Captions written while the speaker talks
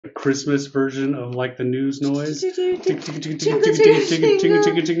Christmas version of like the news noise. Jingle, Jingle, jingle, jingle,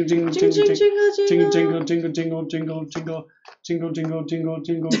 jingle, jingle, jingle, jingle,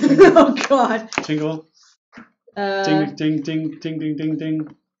 jingle, jingle. Oh God. Jingle. Ding, ding, ding, ding, ding, ding,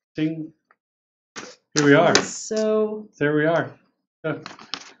 ding, ding. Here we are. So there we are.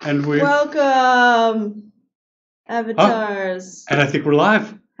 And we welcome, avatars. And I think we're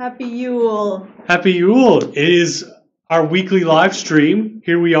live. Happy Yule. Happy Yule. It is our weekly live stream.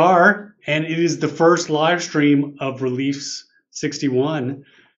 Here we are, and it is the first live stream of Release 61.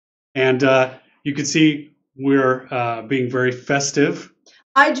 And you can see we're being very festive.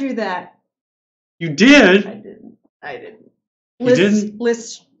 I drew that. You did? I didn't. You didn't?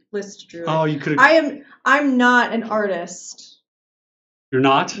 List drew it. Oh, you could have. I'm not an artist. You're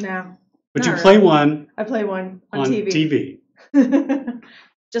not? No. But you play one. I play one on TV.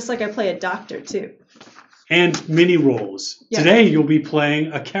 Just like I play a doctor too. And mini roles. Yeah. Today you'll be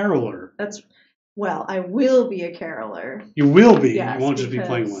playing a caroler. I will be a caroler. You will be. Yes, you won't just be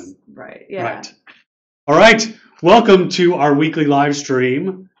playing one. Right. Yeah. Right. All right. Welcome to our weekly live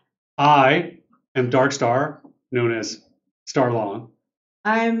stream. I am Darkstar, known as Starlong.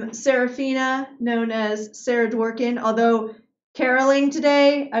 I'm Seraphina, known as Sarah Dworkin. Although caroling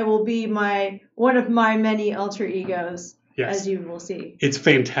today, I will be one of my many alter egos. Yes. As you will see. It's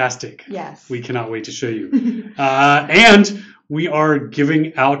fantastic. Yes. We cannot wait to show you. And we are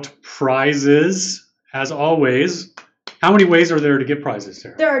giving out prizes, as always. How many ways are there to get prizes,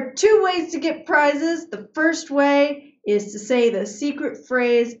 Sarah? There are 2 ways to get prizes. The first way is to say the secret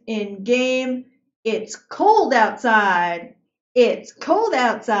phrase in game. It's cold outside. It's cold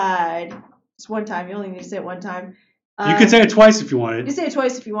outside. It's one time. You only need to say it one time. You can say it twice if you want. You can say it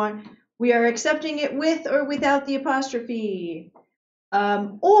twice if you want. We are accepting it with or without the apostrophe.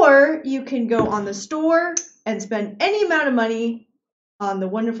 Or you can go on the store and spend any amount of money on the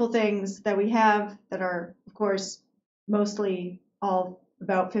wonderful things that we have that are, of course, mostly all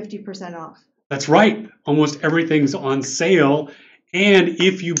about 50% off. That's right. Almost everything's on sale. And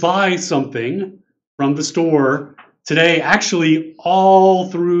if you buy something from the store today, actually all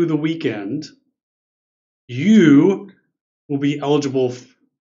through the weekend, you will be eligible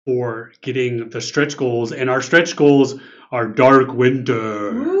for getting the stretch goals, and our stretch goals are Dark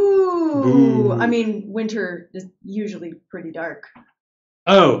Winter. Ooh. Boo. I mean, winter is usually pretty dark.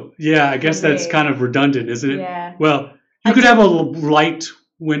 Oh, yeah, I guess that's kind of redundant, isn't it? Yeah. Well, you could have a light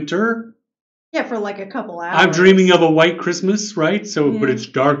winter. Yeah, for like a couple hours. I'm dreaming of a white Christmas, right? So, yeah. But it's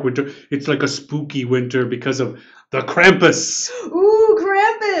dark winter. It's like a spooky winter because of the Krampus. Ooh,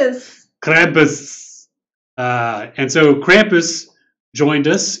 Krampus! Krampus. And so Krampus joined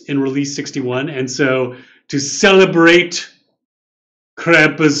us in Release 61, and so to celebrate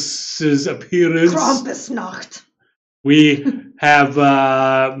Krampus's appearance, Krampusnacht, we have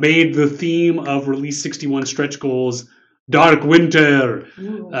made the theme of Release 61 stretch goals Dark Winter,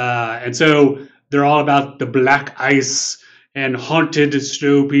 and so they're all about the black ice and haunted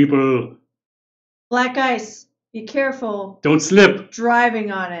snow people. Black ice, be careful. Don't slip.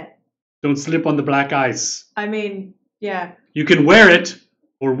 Driving on it. Don't slip on the black ice. I mean, yeah. You can wear it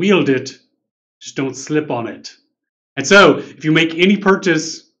or wield it, just don't slip on it. And so, if you make any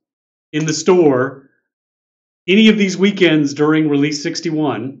purchase in the store, any of these weekends during Release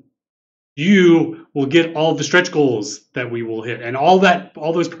 61, you will get all the stretch goals that we will hit. And all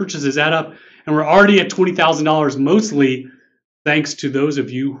those purchases add up. And we're already at $20,000, mostly thanks to those of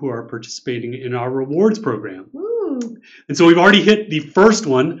you who are participating in our rewards program. Ooh. And so we've already hit the first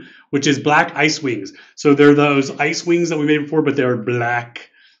one, which is black ice wings. So they're those ice wings that we made before, but they're black.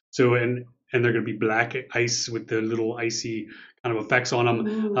 So and they're going to be black ice with the little icy kind of effects on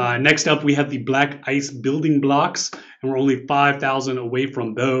them. Next up, we have the black ice building blocks, and we're only 5,000 away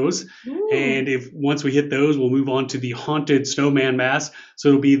from those. Ooh. And once we hit those, we'll move on to the haunted snowman mask. So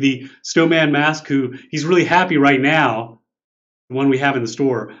it'll be the snowman mask he's really happy right now, the one we have in the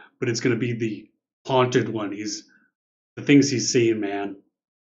store, but it's going to be the haunted one. The things he's seeing, man.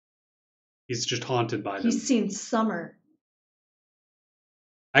 He's just haunted by them. He's seen summer.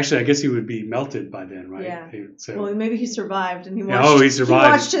 Actually, I guess he would be melted by then, right? Yeah. So, well, maybe he survived, and he survived. He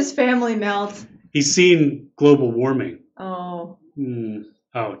watched his family melt. He's seen global warming. Oh.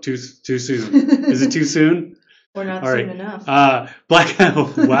 Oh, too soon. Is it too soon? Or not soon enough. Black.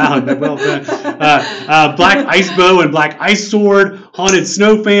 Wow. Well done. Black ice bow and black ice sword, haunted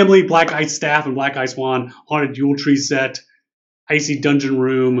snow family, black ice staff and black ice wand, haunted Yule tree set, icy dungeon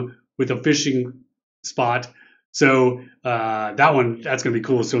room with a fishing spot. So that's going to be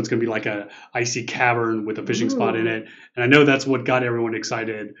cool. So it's going to be like a icy cavern with a fishing spot in it. And I know that's what got everyone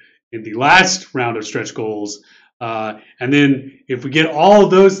excited in the last round of stretch goals. And then if we get all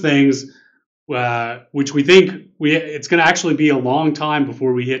of those things, which we think it's going to actually be a long time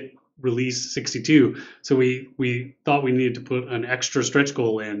before we hit release 62. So we thought we needed to put an extra stretch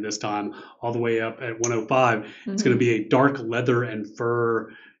goal in this time, all the way up at 105. It's going to be a dark leather and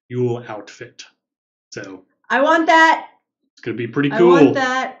fur Yule outfit. So I want that. It's going to be pretty cool. I want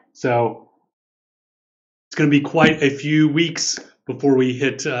that. So it's going to be quite a few weeks before we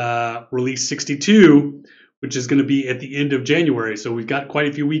hit release 62, which is going to be at the end of January. So we've got quite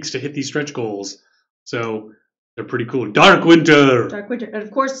a few weeks to hit these stretch goals. So they're pretty cool. Dark Winter. Dark Winter. And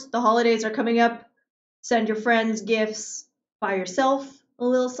of course, the holidays are coming up. Send your friends gifts. Buy yourself a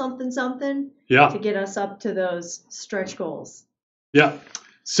little something to get us up to those stretch goals. Yeah.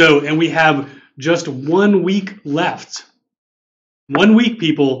 So, and we have just 1 week left. 1 week,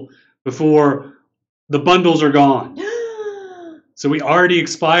 people, before the bundles are gone. So we already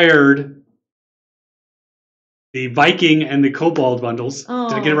expired the Viking and the Kobold bundles. Oh,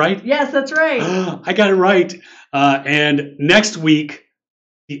 did I get it right? Yes, that's right. I got it right. And next week,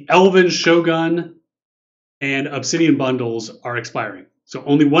 the Elven Shogun and Obsidian bundles are expiring. So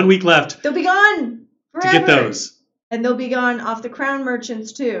only 1 week left. They'll be gone forever. To get those. And they'll be gone off the Crown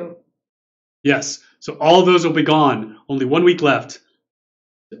Merchants too. Yes. So all of those will be gone. Only 1 week left.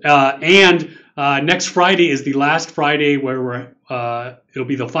 And next Friday is the last Friday where it'll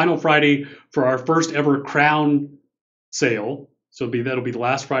be the final Friday for our first ever Crown sale. So that'll be the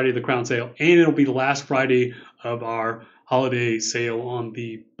last Friday of the Crown sale, and it'll be the last Friday of our holiday sale on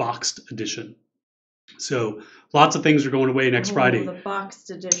the boxed edition. So lots of things are going away next Friday. The boxed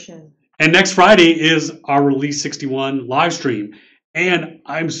edition. And next Friday is our Release 61 live stream. And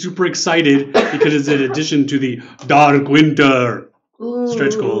I'm super excited because it's in addition to the Dark Winter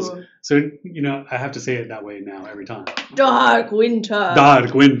stretch goals. So, I have to say it that way now every time. Dark Winter.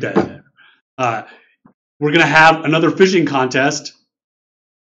 Dark Winter. We're going to have another fishing contest.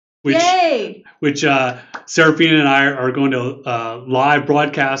 Yay! Which Seraphina and I are going to live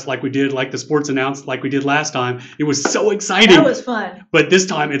broadcast like the sports announced like we did last time. It was so exciting. That was fun. But this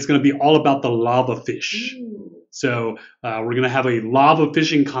time it's going to be all about the lava fish. Ooh. So we're going to have a lava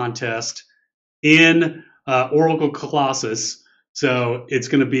fishing contest in Oracle Colossus. So it's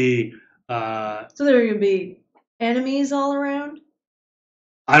going to be... so there are going to be enemies all around?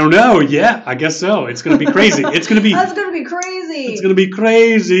 I don't know. Yeah, I guess so. It's going to be crazy. It's going to be... That's going to be crazy. It's going to be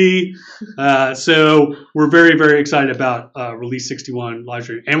crazy. So we're very, very excited about Release 61 live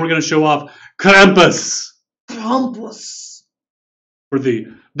stream. And we're going to show off Krampus. Krampus. For the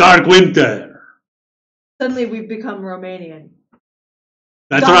Dark Winter. Suddenly we've become Romanian.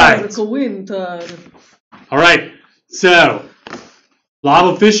 That's Dark right. Winter. All right. So,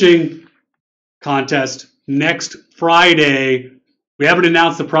 lava fishing contest next Friday. We haven't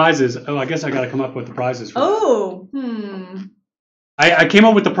announced the prizes. Oh, I guess I got to come up with the prizes. I came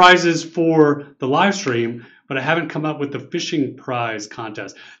up with the prizes for the live stream, but I haven't come up with the fishing prize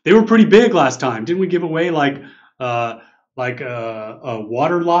contest. They were pretty big last time. Didn't we give away like a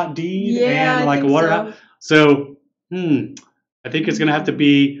water lot deed and like a water house? So, I think it's going to have to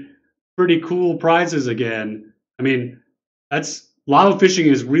be pretty cool prizes again. I mean, lava fishing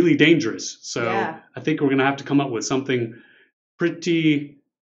is really dangerous. So I think we're going to have to come up with something pretty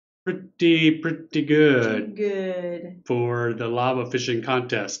good for the lava fishing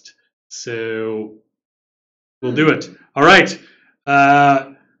contest. So we'll do it. All right.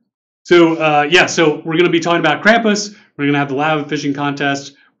 So we're going to be talking about Krampus. We're going to have the lava fishing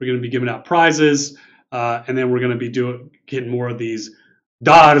contest. We're going to be giving out prizes. And then we're going to be getting more of these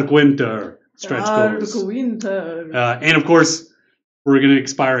Dark Winter stretch goals. Dark Winter. And of course, we're going to be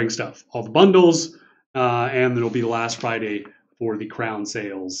expiring stuff. All the bundles. And it'll be the last Friday for the crown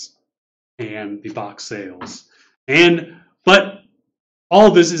sales and the box sales. But all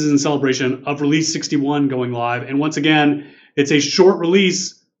of this is in celebration of Release 61 going live. And once again, it's a short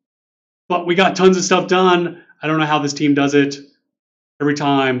release, but we got tons of stuff done. I don't know how this team does it. Every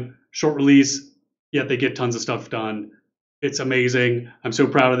time, short release, yet they get tons of stuff done. It's amazing. I'm so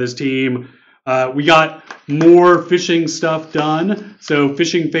proud of this team. We got more fishing stuff done. So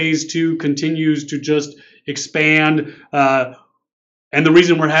fishing phase 2 continues to just expand. And the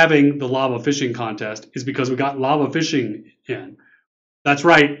reason we're having the lava fishing contest is because we got lava fishing in. That's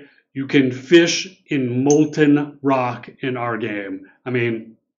right. You can fish in molten rock in our game. I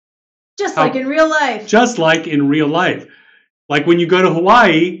mean... Just like in real life. Just like in real life. Like when you go to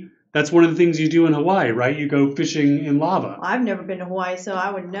Hawaii, that's one of the things you do in Hawaii, right? You go fishing in lava. I've never been to Hawaii, so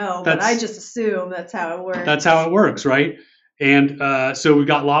I would know, but I just assume that's how it works. That's how it works, right? And so we've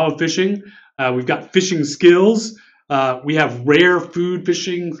got lava fishing. We've got fishing skills. We have rare food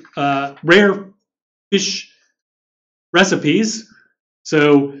fishing, rare fish recipes.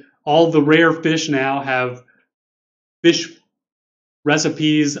 So all the rare fish now have fish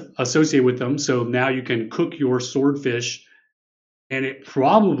recipes associated with them. So now you can cook your swordfish, and it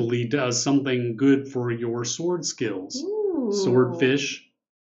probably does something good for your sword skills. Ooh. Swordfish.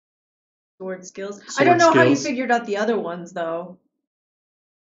 Sword skills. Sword I don't know how you skills. figured out the other ones though.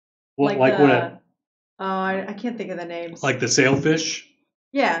 What, Like what? the I can't think of the names. Like the sailfish.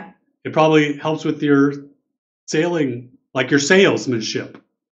 Yeah. It probably helps with your sailing, like your salesmanship,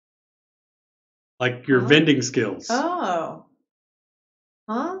 like your vending skills. Oh.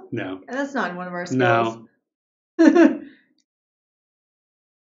 Huh? No. That's not one of our skills. No.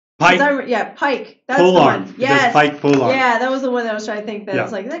 Pike. Yeah, pike. That's polearm. the one. Yes. Pike polearm. Yeah, that was the one that I was trying to think. That Yeah.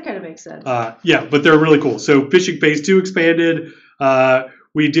 was like that kind of makes sense. Yeah, but they're really cool. So Fishing Phase 2 expanded.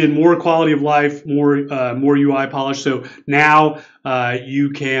 We did more quality of life, more UI polish. So now you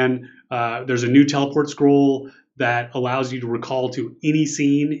can. There's a new teleport scroll that allows you to recall to any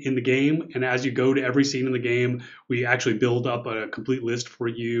scene in the game. And as you go to every scene in the game, we actually build up a complete list for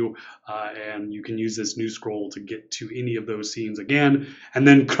you, and you can use this new scroll to get to any of those scenes again. And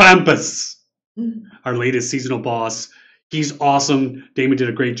then Krampus, our latest seasonal boss. He's awesome. Damon did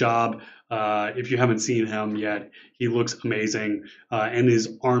a great job. If you haven't seen him yet, he looks amazing. And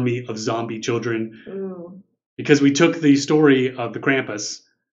his army of zombie children. Ooh. Because we took the story of the Krampus,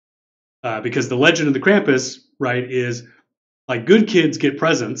 because the legend of the Krampus, right, is like good kids get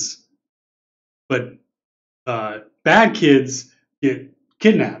presents, but bad kids get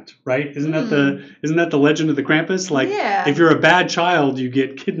kidnapped, right? Isn't that the legend of the Krampus? Like, if you're a bad child, you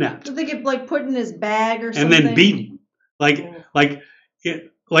get kidnapped. Do they get like put in his bag or something? And then beaten. I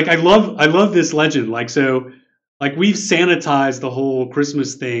love this legend. Like, so, like, we've sanitized the whole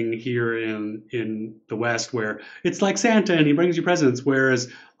Christmas thing here in the West, where it's like Santa and he brings you presents.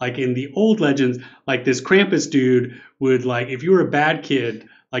 Whereas, like, in the old legends, like this Krampus dude would, like, if you were a bad kid,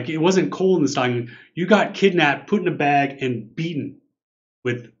 like, it wasn't coal in the stocking, you got kidnapped, put in a bag, and beaten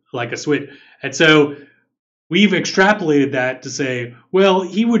with like a switch. And so we've extrapolated that to say, well,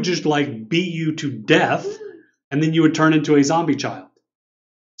 he would just like beat you to death, and then you would turn into a zombie child.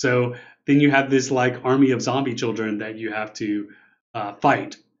 So then you have this like army of zombie children that you have to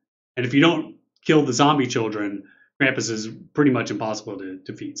fight. And if you don't kill the zombie children, Krampus is pretty much impossible to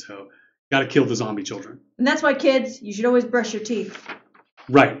defeat. So got to kill the zombie children. And that's why, kids, you should always brush your teeth.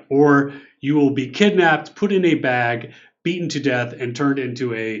 Right. Or you will be kidnapped, put in a bag, beaten to death, and turned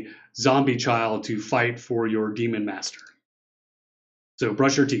into a zombie child to fight for your demon master. So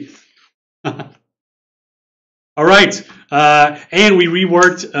brush your teeth. All right. And we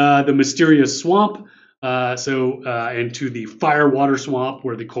reworked the mysterious swamp. Into the fire water swamp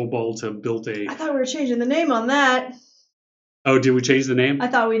where the kobolds have built a. I thought we were changing the name on that. Oh, did we change the name? I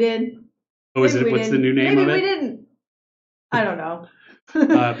thought we did. Oh, is it? What's the new name of it? Maybe we didn't. I don't know.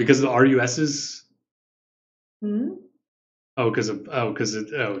 Because of the RUSs? Hmm?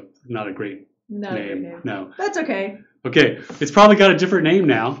 Not a great name. No. That's okay. Okay. It's probably got a different name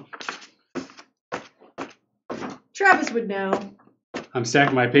now. Travis would know. I'm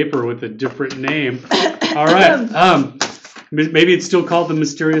stacking my paper with a different name. All right. Maybe it's still called the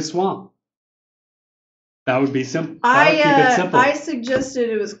Mysterious Swamp. That would be simple. Keep it simple. I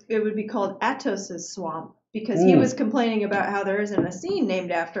suggested it would be called Atos's Swamp because he was complaining about how there isn't a scene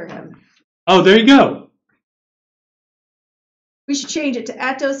named after him. Oh, there you go. We should change it to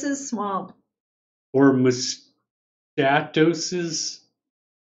Atos's Swamp. Or Mustatos's.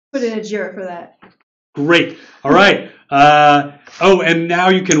 Put in a Jira for that. Great. All right. And now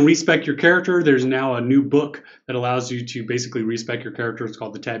you can respec your character. There's now a new book that allows you to basically respec your character. It's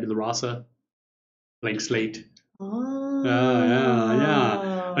called the Tabula Rasa. Blank slate. Oh.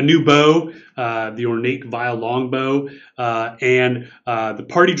 Yeah. A new bow, the ornate vile longbow, and the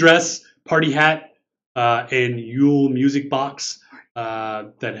party dress, party hat, and Yule music box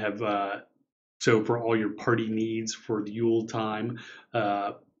that have so for all your party needs for the Yule time.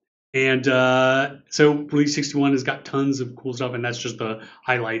 So Release 61 has got tons of cool stuff, and that's just the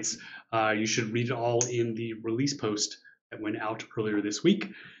highlights. You should read it all in the release post that went out earlier this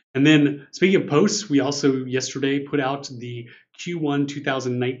week. And then, speaking of posts, we also yesterday put out the Q1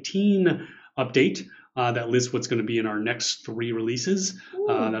 2019 update that lists what's going to be in our next 3 releases.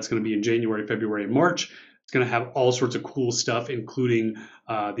 That's going to be in January, February, and March. It's going to have all sorts of cool stuff, including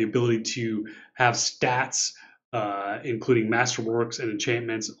the ability to have stats, including masterworks and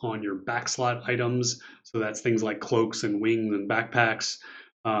enchantments on your backslot items. So that's things like cloaks and wings and backpacks.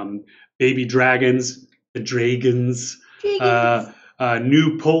 Baby dragons, the dragons.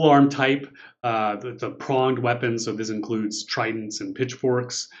 New polearm type, the pronged weapons. So this includes tridents and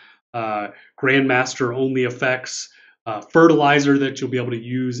pitchforks. Grandmaster only effects. fertilizer that you'll be able to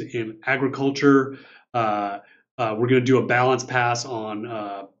use in agriculture. We're going to do a balance pass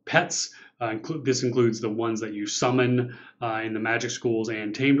on pets. This includes the ones that you summon in the magic schools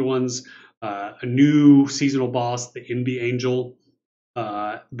and tamed ones. A new seasonal boss, the Envy Angel.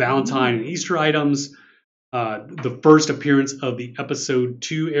 Valentine and Easter items. The first appearance of the episode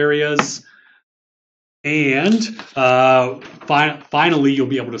 2 areas. And finally, you'll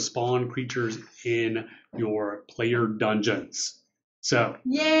be able to spawn creatures in your player dungeons. So,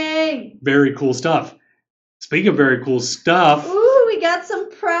 yay! Very cool stuff. Speaking of very cool stuff. Ooh, we got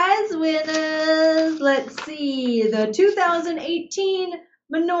some prize winners. Let's see. The 2018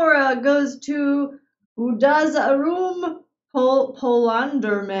 menorah goes to Udazarum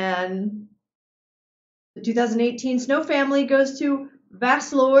Polanderman. The 2018 Snow Family goes to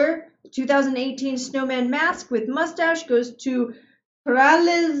Vaslor. The 2018 Snowman Mask with Mustache goes to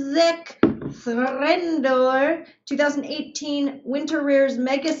Pralizek Threndor. 2018 Winter Rares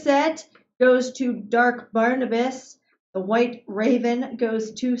Mega Set goes to Dark Barnabas. The White Raven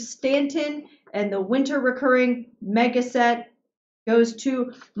goes to Stanton. And the Winter Recurring Mega Set goes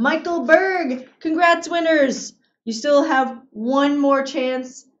to Michael Berg. Congrats, winners! You still have one more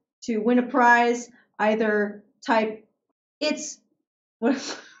chance to win a prize. Either type it's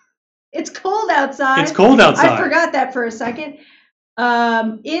cold outside. It's cold outside. I forgot that for a second.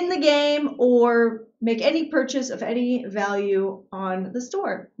 In the game, or make any purchase of any value on the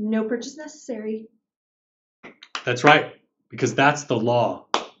store. No purchase necessary. That's right, because that's the law.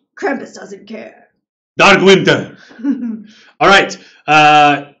 Krampus doesn't care. Dark Winter. All right.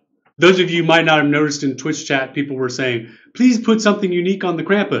 Those of you might not have noticed in Twitch chat, people were saying, please put something unique on the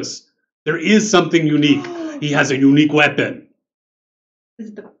Krampus. There is something unique. He has a unique weapon.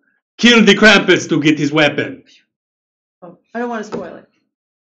 Kill the Krampus to get his weapon. Oh, I don't want to spoil it.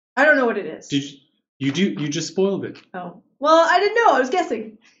 I don't know what it is. You just spoiled it. Oh. Well, I didn't know. I was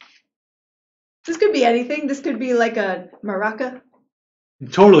guessing. This could be anything. This could be like a maraca.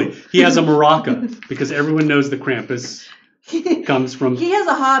 Totally. He has a maraca because everyone knows the Krampus comes from... He has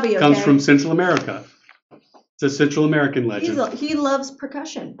a hobby, okay? Comes from Central America. It's a Central American legend. He loves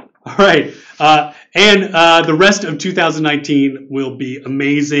percussion. All right. And the rest of 2019 will be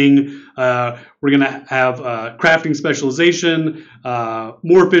amazing. We're going to have crafting specialization,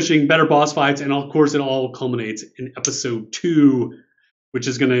 more fishing, better boss fights, and of course it all culminates in episode 2, which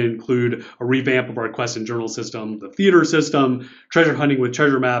is going to include a revamp of our quest and journal system, the theater system, treasure hunting with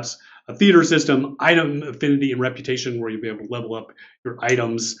treasure maps, a theater system, item affinity and reputation, where you'll be able to level up your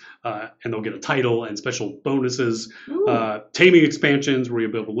items and they'll get a title and special bonuses, taming expansions where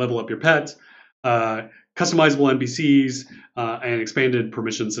you'll be able to level up your pet, customizable NPCs, and expanded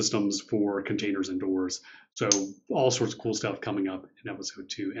permission systems for containers and doors. So all sorts of cool stuff coming up in episode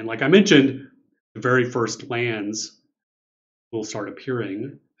 2. And like I mentioned, the very first lands will start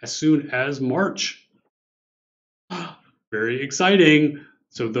appearing as soon as March. Very exciting.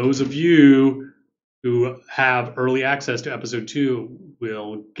 So those of you who have early access to episode 2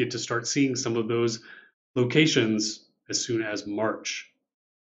 will get to start seeing some of those locations as soon as March.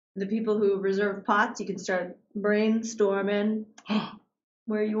 The people who reserve pots, you can start brainstorming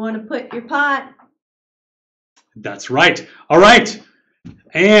where you want to put your pot. That's right. All right.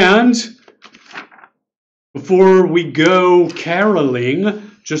 And before we go caroling,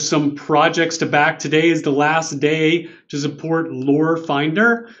 just some projects to back. Today is the last day to support Lore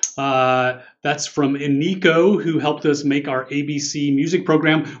Finder. That's from Iniko, who helped us make our ABC music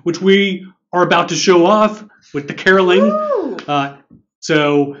program, which we are about to show off with the caroling.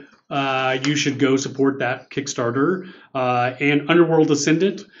 So you should go support that Kickstarter. And Underworld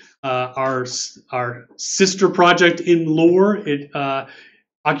Ascendant, our sister project in Lore. It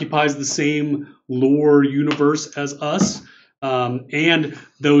occupies the same lore universe as us. And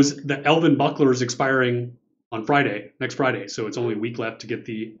the Elven Buckler is expiring on Friday, next Friday. So it's only a week left to get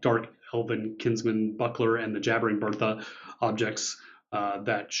the Dark Elven Kinsman Buckler and the Jabbering Bertha objects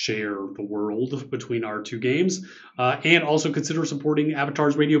that share the world between our two games. And also consider supporting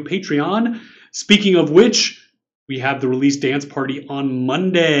Avatar's Radio Patreon. Speaking of which, we have the release dance party on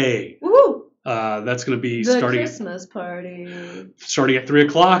Monday. Woo! That's going to be the Christmas party. Starting at 3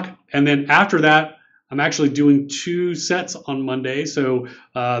 o'clock. And then after that, I'm actually doing 2 sets on Monday. So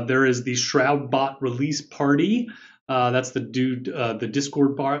there is the Shroud Bot release party. That's the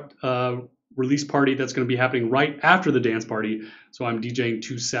Discord bot release party that's going to be happening right after the dance party. So I'm DJing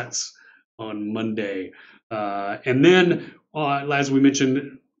 2 sets on Monday. And then, as we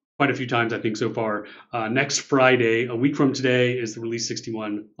mentioned quite a few times, I think so far, next Friday, a week from today, is the Release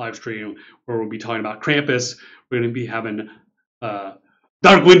 61 live stream where we'll be talking about Krampus. We're going to be having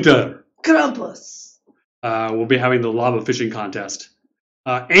Dark Winter. Krampus. We'll be having the lava fishing contest.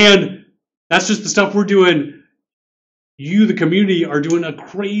 And that's just the stuff we're doing. You, the community, are doing a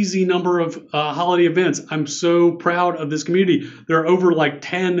crazy number of holiday events. I'm so proud of this community. There are over like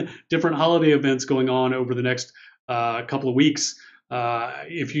 10 different holiday events going on over the next couple of weeks.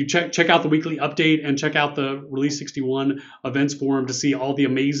 If you check out the weekly update and check out the Release 61 events forum to see all the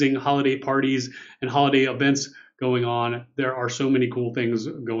amazing holiday parties and holiday events going on, there are so many cool things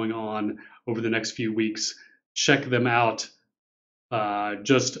going on over the next few weeks. Check them out.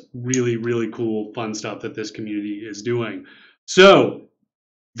 Just really, really cool, fun stuff that this community is doing. So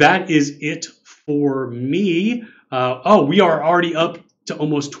that is it for me. We are already up to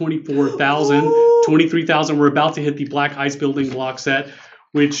almost 24,000, 23,000. We're about to hit the Black Ice Building block set,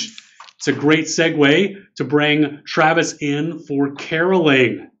 which it's a great segue to bring Travis in for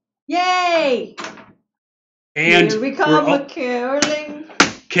caroling. Yay! And here we come, caroling.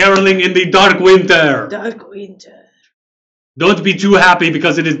 Caroling in the dark winter. Dark winter. Don't be too happy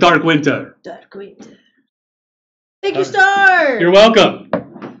because it is dark winter. Dark winter. Thank you, Star. You're welcome.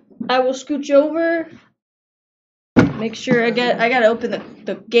 I will scooch over. Make sure I gotta open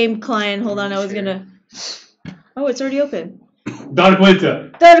the game client. Hold on, I was gonna. Oh, it's already open. Dark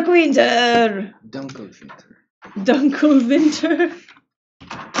winter. Dark winter. Dunkel winter. winter.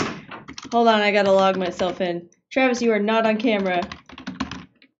 Hold on, I gotta log myself in. Travis, you are not on camera.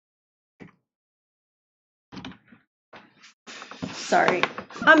 Sorry,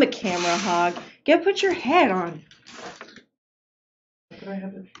 I'm a camera hog. Put your hat on.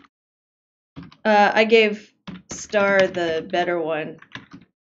 I gave Star the better one.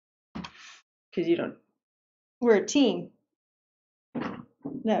 Because you don't. We're a team.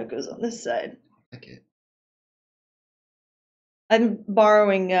 Now it goes on this side. Okay. I'm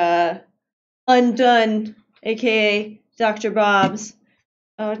borrowing Undone, aka Dr. Bob's.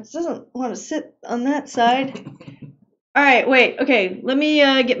 Oh, it doesn't want to sit on that side. Alright, wait. Okay, let me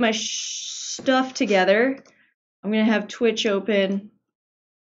get my stuff together. I'm going to have Twitch open.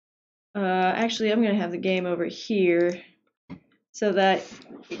 Actually, I'm going to have the game over here so that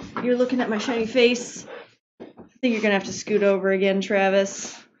you're looking at my shiny face. I think you're going to have to scoot over again,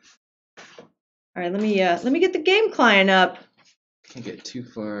 Travis. Alright, let me get the game client up. Can't get too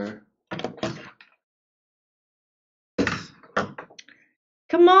far.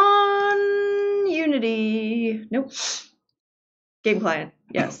 Come on, Unity. Nope. Game client.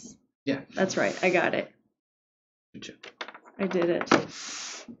 Yes. Yeah. That's right. I got it. Good job. I did it.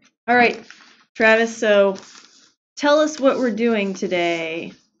 All right, Travis. So tell us what we're doing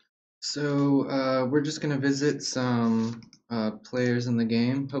today. So we're just gonna visit some players in the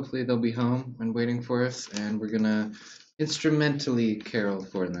game. Hopefully they'll be home and waiting for us, and we're gonna instrumentally carol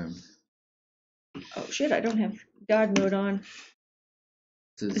for them. Oh shit! I don't have God mode on.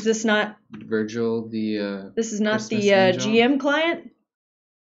 This Is this not Virgil, the This is not Christmas the angel? GM client?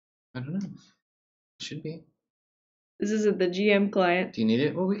 I don't know. Should be. This isn't the GM client. Do you need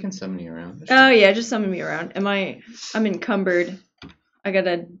it? Well, we can summon you around. Oh yeah, just summon me around. I'm encumbered. I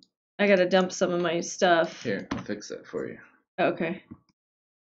gotta dump some of my stuff. Here, I'll fix that for you. Okay.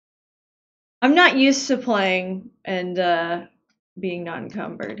 I'm not used to playing and being not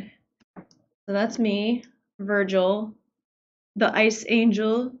encumbered. So that's me, Virgil, the Ice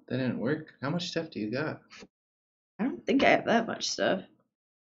Angel. That didn't work. How much stuff do you got? I don't think I have that much stuff.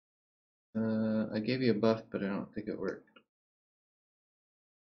 I gave you a buff, but I don't think it worked.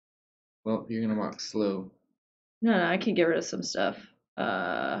 Well, you're gonna walk slow. No, I can get rid of some stuff.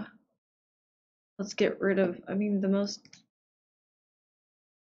 Let's get rid of,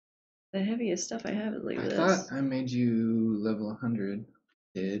 the heaviest stuff I have is like I this. thought I made you level 100.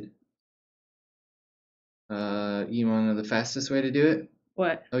 Did. You want to know the fastest way to do it?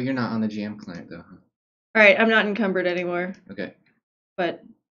 What? Oh, you're not on the GM client though, huh? Alright, I'm not encumbered anymore. Okay. But,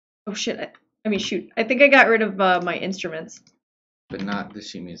 oh shit, shoot. I think I got rid of my instruments. But not the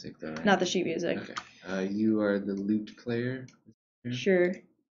sheet music though, right? Not the sheet music. Okay. You are the lute player? Sure.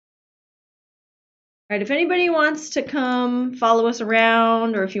 Alright, if anybody wants to come follow us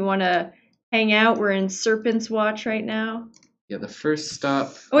around, or if you want to hang out, we're in Serpent's Watch right now. Yeah, the first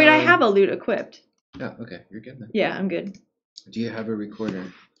stop. Oh wait, I have a lute equipped. Oh, okay, you're good then. Yeah, I'm good. Do you have a recorder?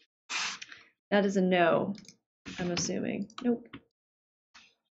 That is a no, I'm assuming. Nope.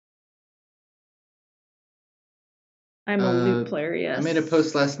 I'm a lute player, yes. I made a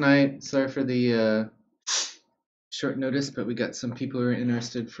post last night. Sorry for the short notice, but we got some people who are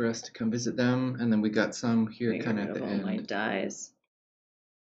interested for us to come visit them, and then we got some here kind of at the end. My dies.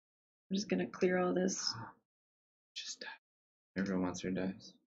 I'm just gonna clear all this. Just die. Everyone wants their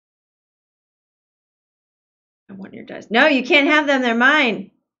dice. I want your dice. No, you can't have them. They're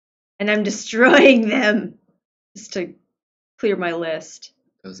mine. and I'm destroying them just to clear my list.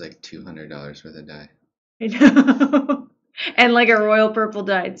 That was like $200 worth of die. I know. And like a royal purple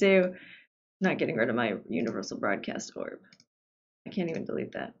die too. Not getting rid of my universal broadcast orb. I can't even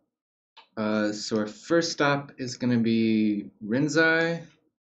delete that. So our first stop is gonna be Rinzai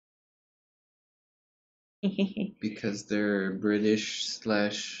because they're British /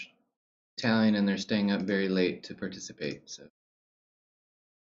 Italian and they're staying up very late to participate. So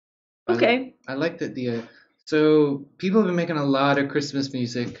Okay. I like that so people have been making a lot of Christmas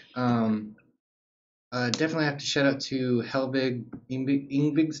music. Definitely have to shout out to Helvig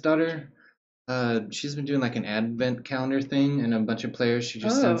Ingvig's daughter. She's been doing like an advent calendar thing, and a bunch of players. She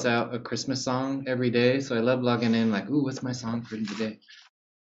just sends out a Christmas song every day. So I love logging in, like, ooh, what's my song for today?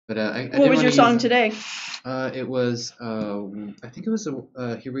 But what was your song today? It was I think it was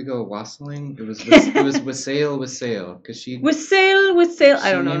Here We Go Wassailing. It was Wassail because she Wassail.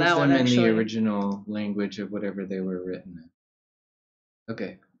 I don't know that one them actually. in the original language of whatever they were written in.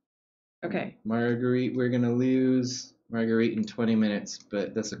 Okay. Marguerite, we're gonna lose Marguerite in 20 minutes,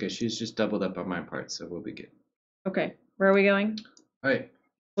 but that's okay. She's just doubled up on my part, so we'll be good. Okay. Where are we going? All right.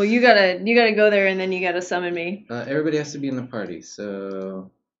 Well, you gotta go there, and then you gotta summon me. Everybody has to be in the party,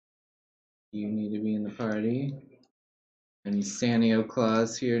 so you need to be in the party. And Sanio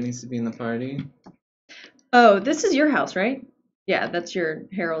Claus here needs to be in the party. Oh, this is your house, right? Yeah, that's your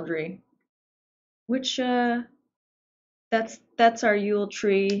heraldry. Which that's our Yule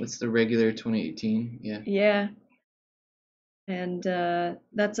tree. What's the regular 2018? Yeah. Yeah. And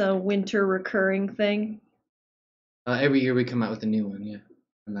that's a winter recurring thing. Every year we come out with a new one, yeah.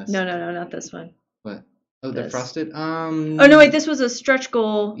 No, not this one. What? Oh, This. the frosted. Oh no, wait, this was a stretch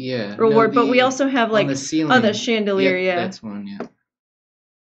goal. Yeah. Reward, but we also have like on the ceiling. the chandelier. Yep, yeah. That's one. Yeah.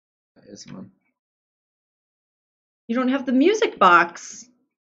 That is one. You don't have the music box.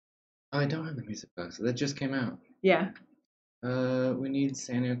 Oh, I don't have the music box. That just came out. Yeah. We need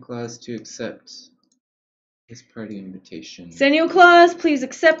Santa Claus to accept his party invitation. Santa Claus, please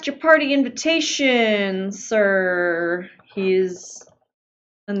accept your party invitation, sir. He's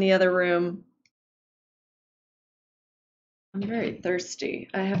in the other room. I'm very thirsty.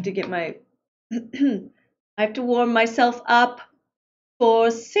 I have to get my I have to warm myself up for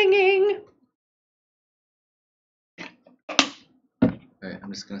singing. Alright,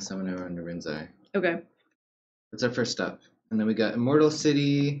 I'm just gonna summon everyone to Rinzai. Okay. That's our first stop. And then we got Immortal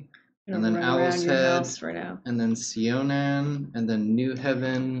City, and then Owl's Head, right now. and then Sionan, and then New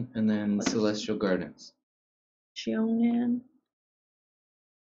Heaven, and then Celestial Gardens. Sionan.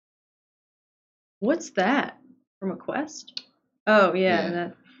 What's that? From a quest? Oh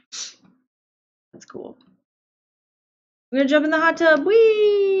yeah. That's cool. I'm gonna jump in the hot tub.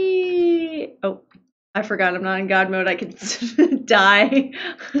 Whee! Oh, I forgot I'm not in God mode. I could die.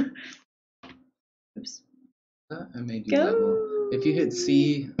 Oops. I made you level. If you hit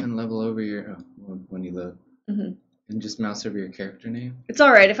C and level over your when you load, and just mouse over your character name. It's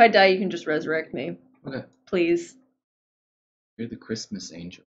all right. If I die, you can just resurrect me. Okay. Please. You're the Christmas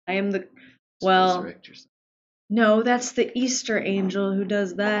angel. I am the. Just well. resurrect yourself. No, that's the Easter angel who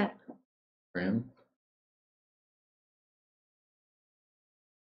does that. Bram.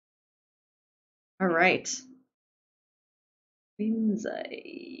 All right.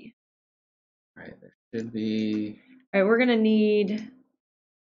 Rinzai. All right, there should be. All right, we're gonna need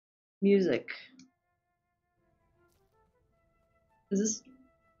music. Is this?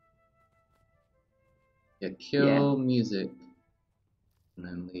 Yeah, kill music, and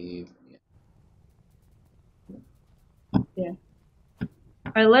then leave. Yeah. All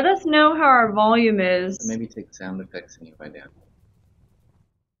right, let us know how our volume is. So maybe take sound effects and you by down.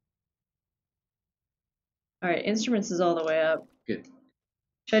 All right, instruments is all the way up. Good.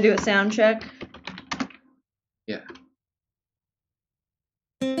 Should I do a sound check? Yeah.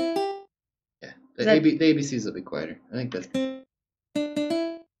 The ABCs will be quieter. I think that's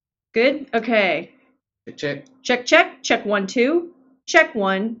good. Okay. check. Check 1 2. Check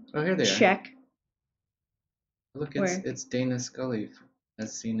 1. Oh, here they are. Check. Look, it's Dana Scully,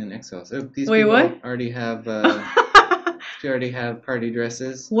 as seen in Exile. So these Wait, people what? already have. They already have party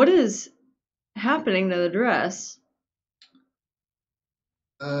dresses. What is happening to the dress?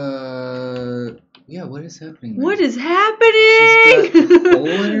 Yeah, what is happening there? What is happening? She's got a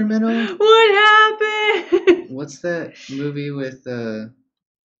hole in her middle? What happened? What's that movie with Meryl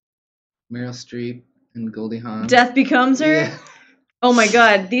Streep and Goldie Hawn? Death Becomes Her? Yeah. Oh my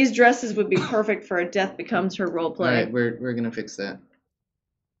god, these dresses would be perfect for a Death Becomes Her roleplay. Alright, we're gonna fix that.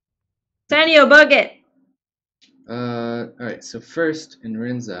 Sanyo, bug it! Alright, so first in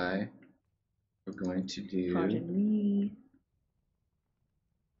Rinzai, we're going to do... Pardon me.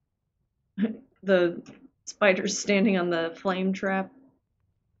 the spiders standing on the flame trap.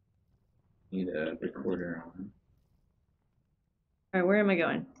 Need a recorder on. Alright, where am I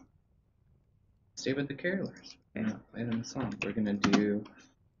going? Stay with the carolers. Okay. Yeah, play them a song. We're gonna do.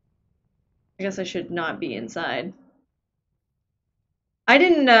 I guess I should not be inside. I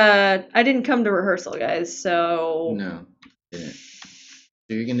didn't come to rehearsal, guys, so No, didn't. So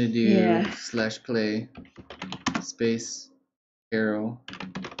you're gonna do Yeah. /play space carol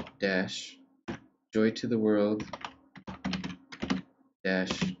dash joy to the world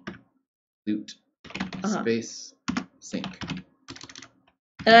dash loot space sync.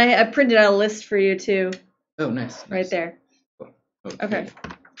 And I printed out a list for you too. Oh, nice. Right there. Cool. Okay.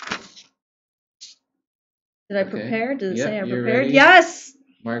 Did I prepare? Does it Yep, say I you're prepared? ready. Yes!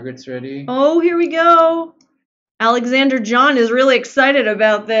 Margaret's ready. Oh, here we go. Alexander John is really excited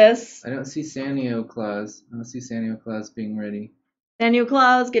about this. I don't see Sanio Claus. I don't see Sanio Claus being ready. Daniel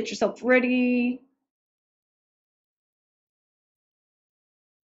Claus, get yourself ready.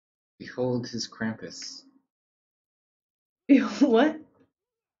 Behold his Krampus. What?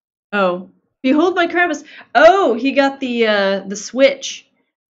 Oh. Behold my Krampus. Oh, he got the switch.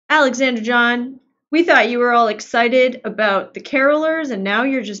 Alexander John, we thought you were all excited about the carolers and now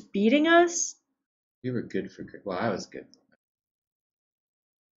you're just beating us? You were good for. Well, I was good.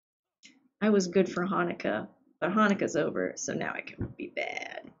 I was good for Hanukkah, but Hanukkah's over, so now I can be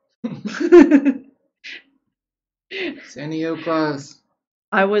bad. Sanio Claus.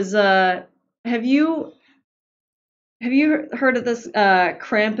 I was have you heard of this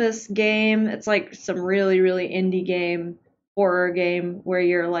Krampus game? It's like some really indie game, horror game where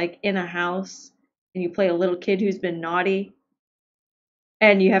you're like in a house and you play a little kid who's been naughty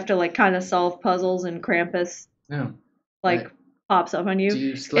and you have to like kind of solve puzzles and Krampus No. like pops up on you. Do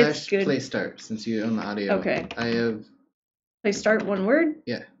you /play start since you own the audio? Okay. I have. Play start one word?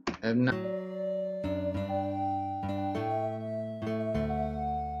 Yeah. I have not.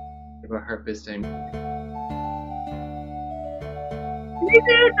 A harpist time.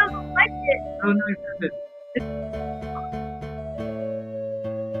 Maybe doesn't like it. Oh no, it doesn't.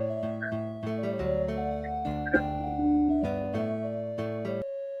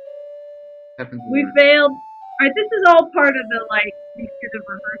 We failed. Alright, this is all part of the like we should have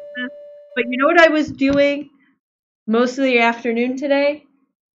rehearsed this. But you know what I was doing most of the afternoon today?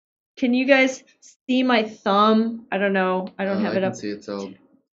 Can you guys see my thumb? I don't know. I don't have it up. I can see it's all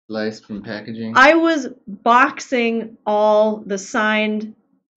sliced from packaging. I was boxing all the signed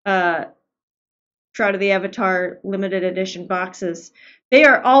Shroud of the Avatar limited edition boxes. They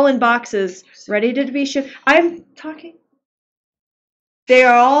are all in boxes, ready to be shipped. I'm talking. They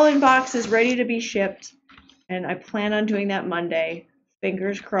are all in boxes, ready to be shipped. And I plan on doing that Monday.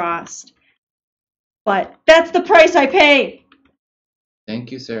 Fingers crossed. But that's the price I pay.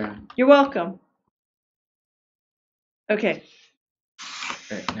 Thank you, Sarah. You're welcome. Okay.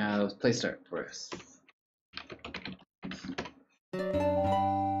 Alright, now play start for us.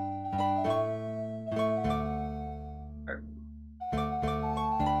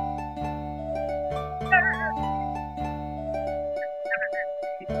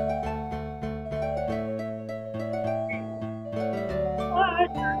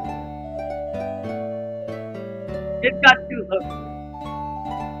 It got too low.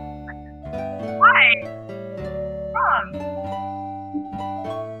 Why? Wrong.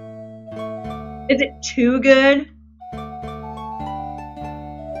 Is it too good?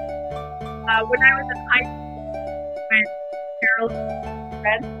 When I was in high school, when Carol's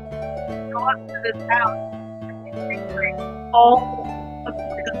friends go up to this house, and we drink like all of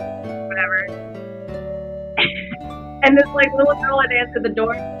the whatever, and this like little girl had answered the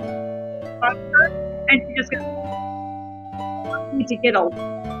door, and she just goes, "Need to get a,"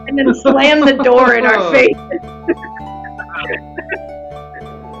 and then slammed the door in our face.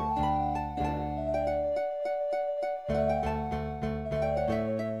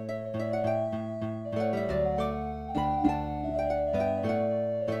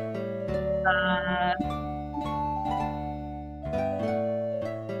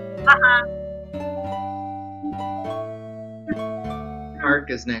 Mark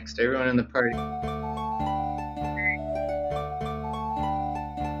is next. Everyone in the party.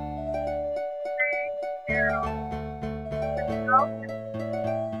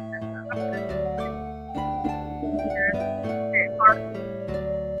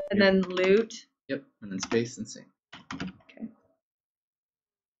 And then loot. Yep, and then space and sync. Okay.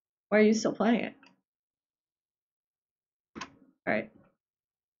 Why are you still playing it? Alright.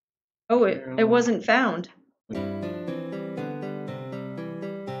 Oh, it wasn't found.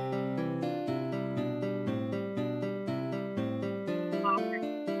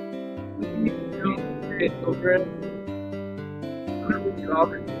 it over it. I'm gonna do all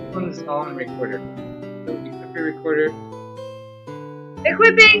this one's all on recorder. So equip your recorder.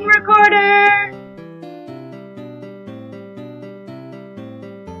 Equipping recorder!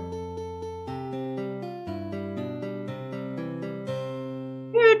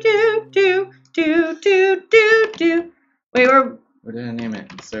 Do. Wait, What did I name it?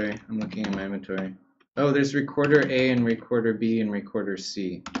 Sorry, I'm looking at my inventory. Oh, there's recorder A and recorder B and recorder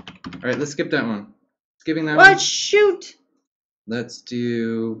C. Alright, let's skip that one. Skipping that one. what? Shoot! Let's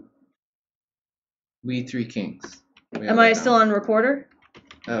do We Three Kings. Am I still on recorder?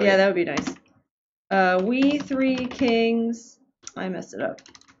 Oh, yeah, that would be nice. We Three Kings. I messed it up.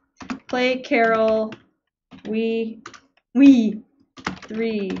 Play Carol. We Three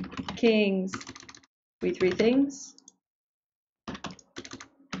Kings. We Three Things.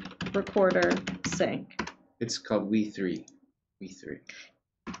 Recorder sync. It's called We Three. We Three.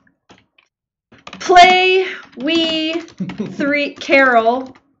 Play We Three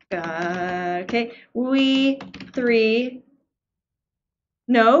Carol. Okay. We Three.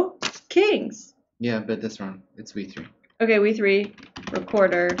 No Kings. Yeah, but that's wrong. It's We Three. Okay, We Three.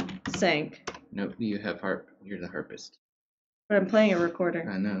 Recorder sync. Nope, you have harp. You're the harpist. But I'm playing a recorder.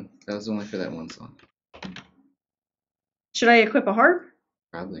 I know. That was only for that one song. Should I equip a harp?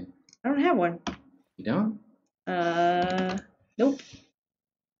 Probably. I don't have one. You don't? Nope.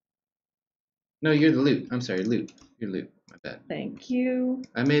 No, you're the lute. I'm sorry, lute. You're lute. My bad. Thank you.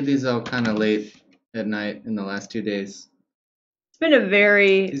 I made these all kind of late at night in the last 2 days. It's been a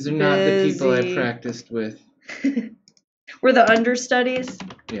very These are not the people I practiced with. We're the understudies.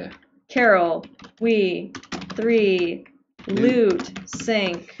 Yeah. Carol, We Three, lute,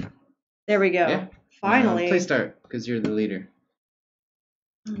 sync. There we go. Yeah. Finally. Play start, because you're the leader.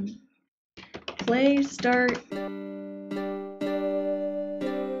 Play start.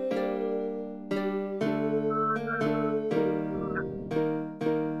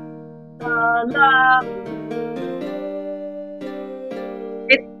 La.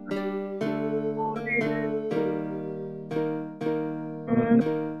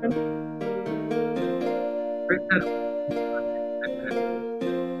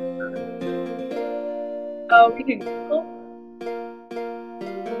 Oh, can you Google?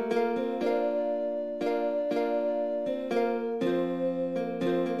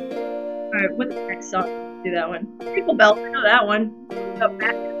 Alright, what's the next song? Let's do that one. People Belt, I know that one. Up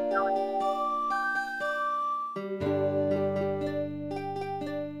back.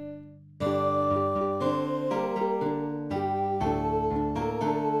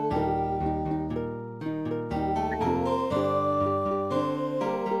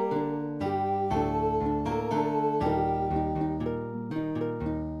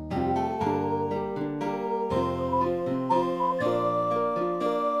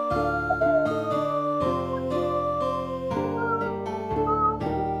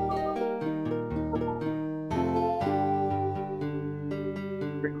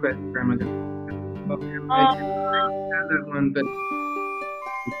 Request grandmother. I have that one, but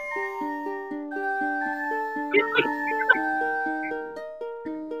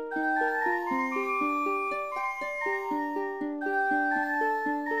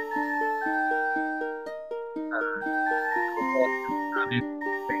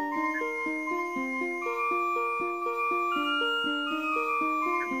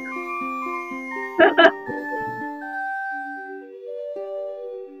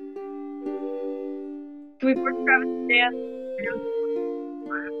Can we force Travis to dance?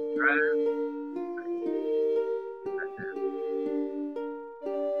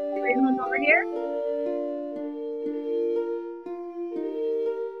 Anyone over here?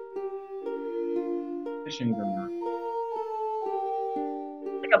 fishing going on.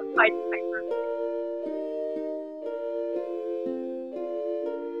 Like a pipe piper.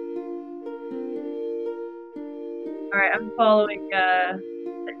 Alright, I'm following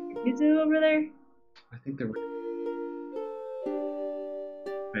Yuzu over there. I think they're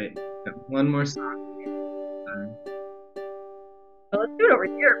right. Got one more song. Oh, let's do it over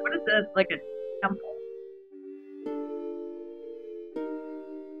here. What is this? Like a temple?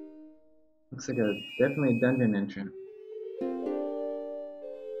 Looks like a definitely dungeon entrance.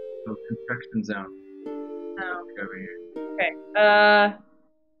 Oh, construction zone. Oh. Over here. Okay.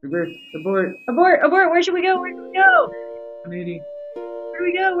 Reverse. Abort. Abort! Abort! Where should we go? Where should we go? 180. Where do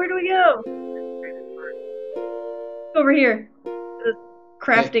we go? Where do we go? Over here. The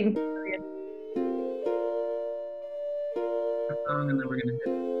crafting area. A song, and then we're gonna hit.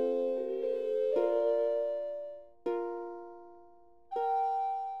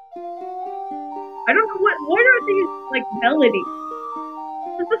 I don't know what are these like melodies?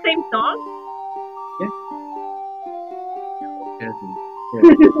 Is this the same song? Yeah.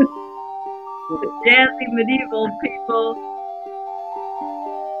 Jazzy medieval people.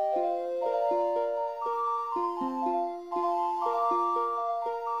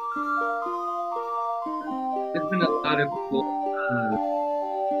 There's been a lot of cool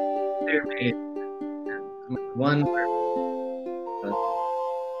surveys. One where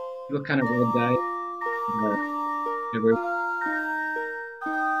people kind of roll dice. There were a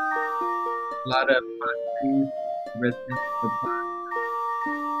lot of trees, residents of the park.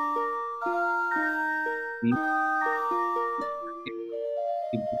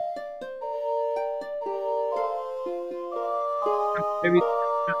 Maybe we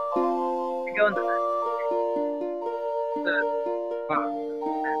go in the park.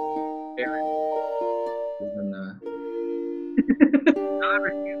 Not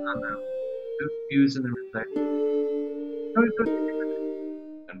reviews on them. No views in the recycle.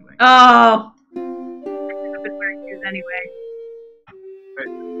 Oh. It's where it is anyway.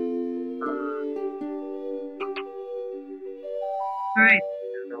 Alright.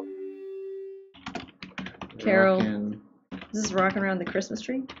 Carol. Is this rocking around the Christmas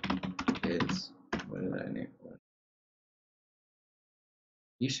tree? Is. What did I name it?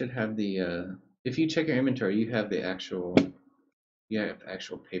 You should have the if you check your inventory, you have actual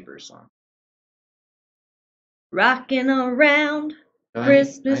paper song. Rocking around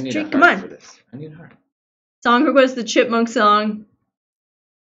Christmas tree. Come on. For this. I need a heart. Song request the Chipmunk song.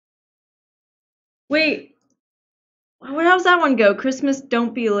 Wait. How's that one go? Christmas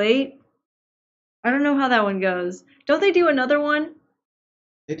Don't Be Late? I don't know how that one goes. Don't they do another one?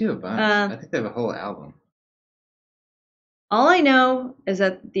 They do a bunch. I think they have a whole album. All I know is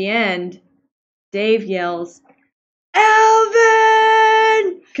at the end, Dave yells,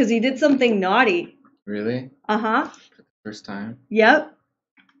 Alvin! Because he did something naughty. Really? Uh-huh. For the first time? Yep.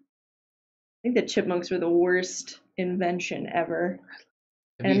 I think the Chipmunks were the worst invention ever.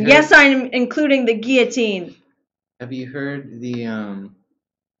 And yes, I'm including the guillotine. Have you heard the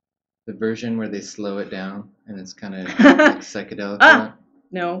version where they slow it down and it's kind of like psychedelic?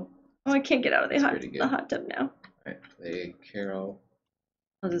 No. Oh, I can't get out of the hot tub now. Alright, play Carol.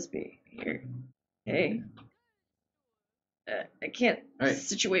 I'll just be here. Okay. I can't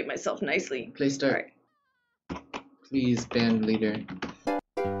situate myself nicely. Play start. Right. Please, band leader.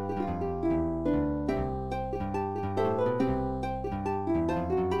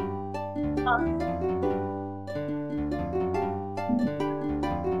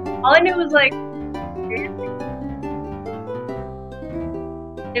 All I knew was like,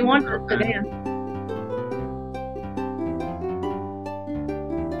 they want us to dance.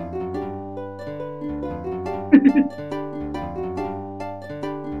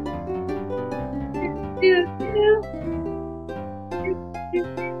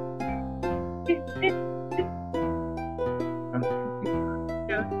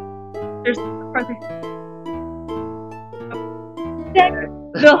 There's deck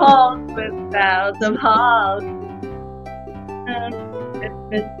the halls with boughs of halls.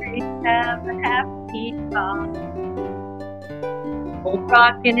 Christmas trees have a happy song. Old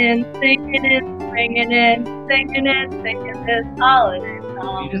rockin' and singing and ringing and singing and singing this holiday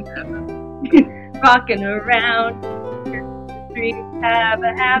song. Rockin' around, Christmas trees have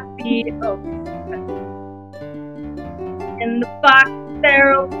a happy open. In the box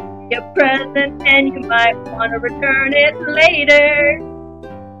there'll be a present and you might want to return it later.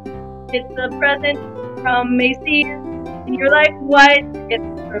 It's a present from Macy's and you're like, what?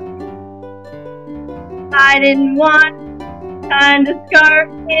 It's for me. I didn't want kind of scarf,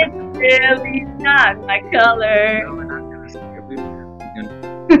 it's really not my color. No, we're not gonna skip.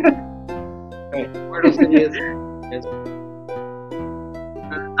 Alright, Portal City is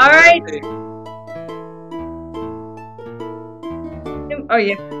Alright. Oh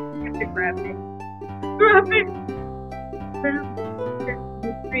yeah, you have to grab it. Grab it!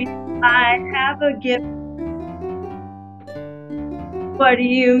 I have a gift. What do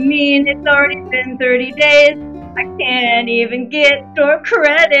you mean? It's already been 30 days. I can't even get store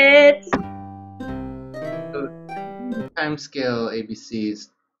credit. time scale ABCs,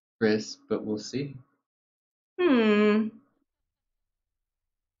 Chris, but we'll see. Who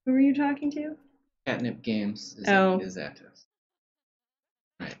were you talking to? Catnip Games is at us.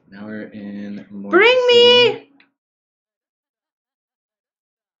 Alright, now we're in Bring me!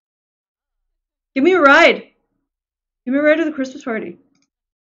 Give me a ride. Give me a ride to the Christmas party.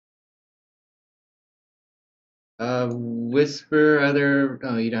 Whisper other...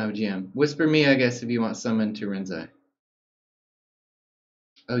 Oh, you don't have a GM. Whisper me, I guess, if you want summon to Renzai.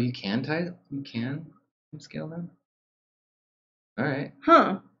 Oh, you can time scale them? Alright.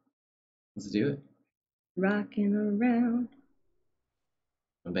 Huh. Let's do it. Rocking around.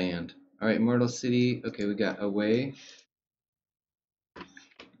 A band. All right, Immortal City. Okay, we got Away.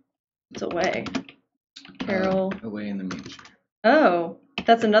 It's Away. Carol. Away in the Manger. Oh,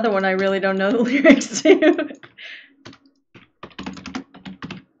 that's another one I really don't know the lyrics to.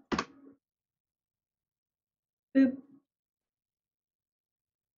 Boop.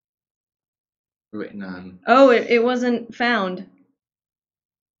 We're waiting on. Oh, it wasn't found.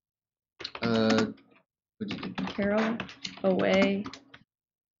 What'd you do? Carol, Away,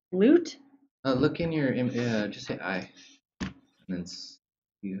 Loot? Look in your. Just say I. And then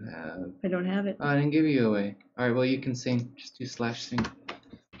you have. I don't have it. Oh, I didn't give you Away. All right, well you can sing. Just do /sing.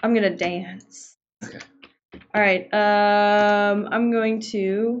 I'm gonna dance. Okay. All right. I'm going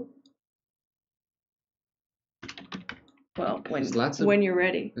to. Well, when you're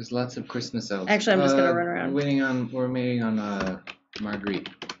ready. There's lots of Christmas elves. Actually, I'm just gonna run around. We're waiting on Marguerite.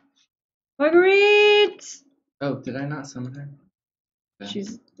 Marguerite! Oh, did I not summon her? Okay.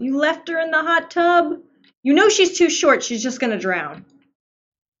 You left her in the hot tub. You know she's too short. She's just gonna drown.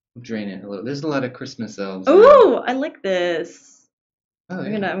 Drain it a little. There's a lot of Christmas elves. Ooh, I like this. Oh,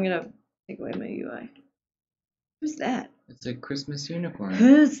 I'm gonna take away my UI. Who's that? It's a Christmas unicorn.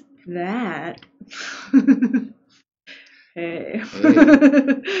 Who's that? Hey.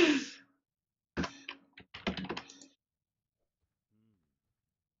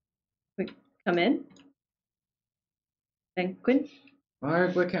 Wait, come in. Penguin.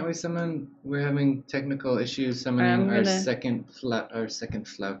 Mark, why can't we summon? We're having technical issues summoning our second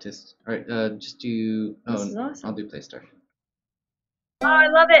flautist. All right, just do. This is awesome. I'll do Playstart. Oh, I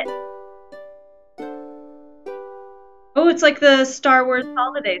love it. Oh, it's like the Star Wars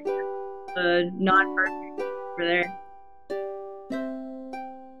holidays. The non-birthday over there.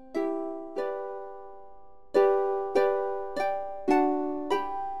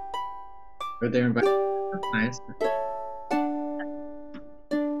 Are they invited? Nice.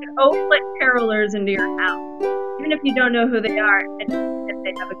 Always let carolers into your house, even if you don't know who they are, and if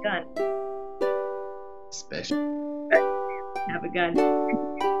they have a gun. Especially have a gun.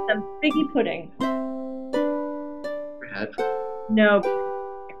 Some figgy pudding. Had? No,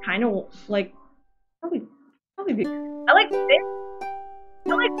 I kind of like probably be. I like fish. I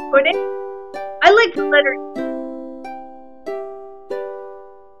like pudding. I like the letter.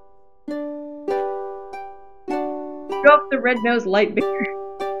 Go off the red-nosed light beer.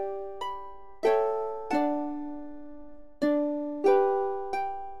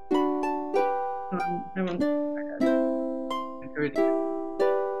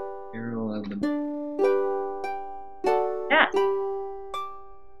 Carol of the. Yes.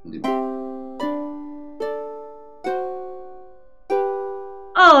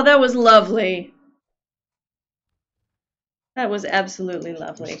 Oh, that was lovely. That was absolutely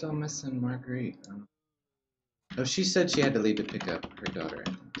lovely. We're still missing Marguerite. Oh, she said she had to leave to pick up her daughter.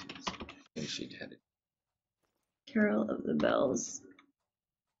 So maybe she'd had it. Carol of the Bells.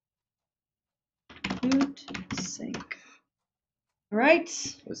 Loot, sink. All right.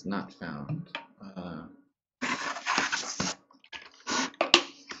 Was not found.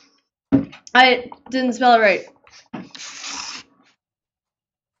 I didn't spell it right.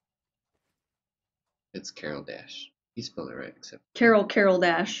 It's Carol Dash. You spelled it right, except Carol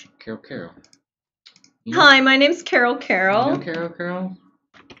Dash. Carol. Hi, my name's Carol. You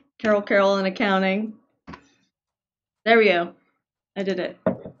know Carol in accounting. There we go. I did it.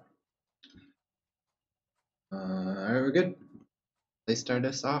 Alright, we're good. They start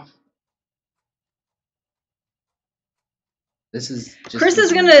us off. This is just Chris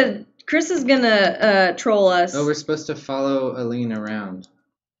is gonna troll us. Oh, we're supposed to follow Aline around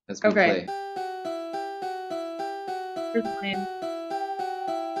as we play. Here's the name.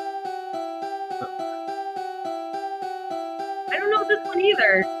 I don't know this one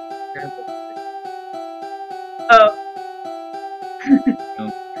either. Oh.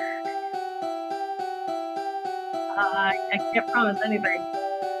 I can't promise anything.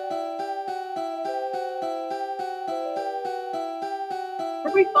 Where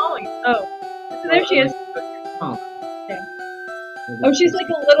are we following? Oh, there she is. Okay. Oh, she's like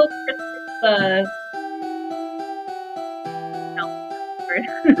a little Christmas.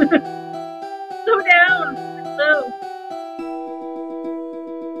 Slow down. Slow.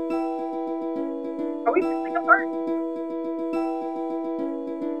 Are we missing a part?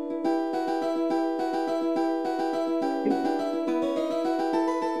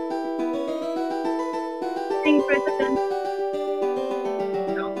 President.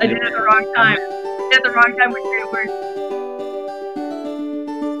 No, I did it at the wrong time. I did it at the wrong time with great words.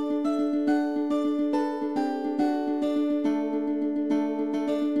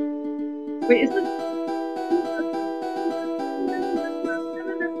 Wait, is this?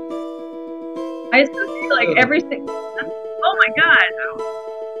 I associate like everything. Oh my god!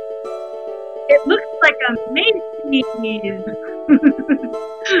 It looks like a maze.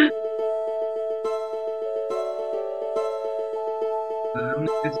 I'm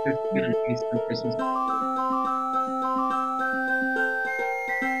gonna just go to the piece for Christmas.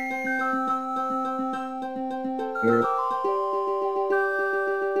 Here.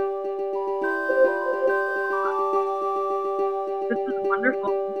 This is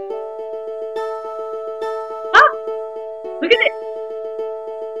wonderful. Ah! Look at it!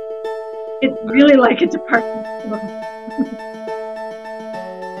 It's really like it's a parking club.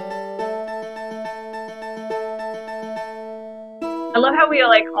 I love how we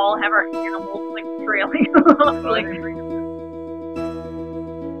like all have our animals like trailing along. Like,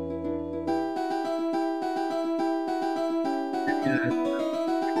 Yeah,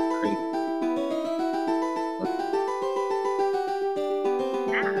 great.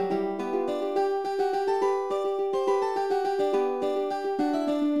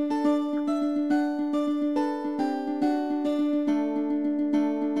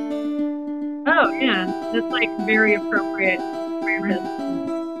 oh yeah, that's like very appropriate.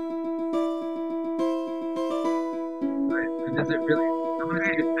 Does it really? I want to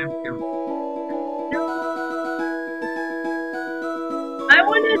take a time to. I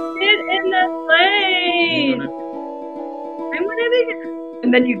want to sit in the sleigh. I want to be.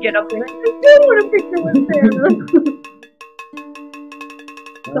 And then you get up there. I still want a picture with Santa.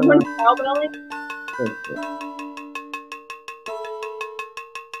 Someone's cowbelling.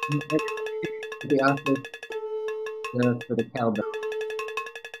 The office for the cowbell.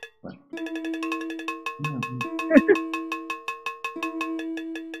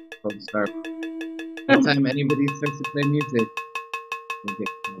 Cold start. Anytime anybody starts to play music, we'll get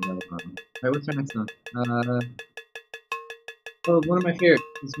cowbell on. Alright, what's our next song? Oh, one of my favorites.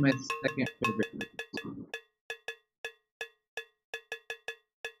 This is my second favorite.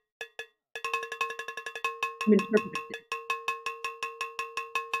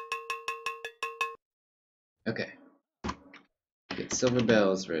 Okay. Get Silver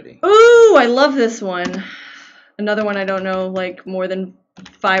Bells ready. Ooh, I love this one. Another one I don't know, like, more than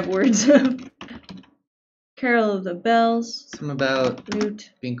 5 words. Carol of the Bells. Something about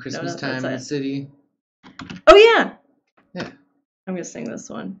Lute. being Christmas that's time in the it. city. Oh, yeah! Yeah. I'm gonna sing this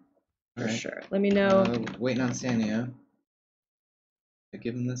one. For Alright. sure. Let me know. Waiting on Sanya. I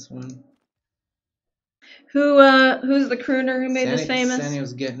give him this one. Who's the crooner who made this famous? Sanya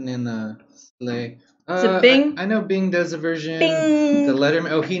was getting in the sleigh. Is it Bing? I know Bing does a version. Bing! The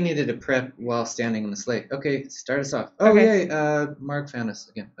Letterman. Oh, he needed to prep while standing in the sleigh. Okay, start us off. Oh, Okay. yay. Mark found us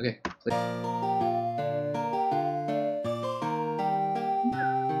again. Okay, play.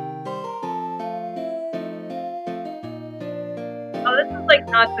 Oh, this is like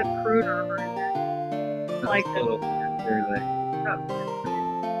not the crooner version. Like the. Oh, very like.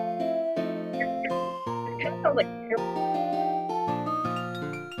 It kind of sounds like.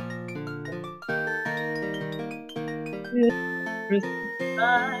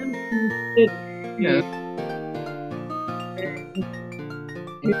 Yeah.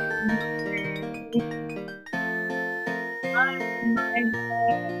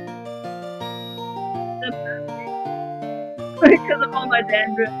 Because of all my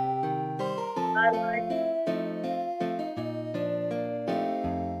dandruff. I like this.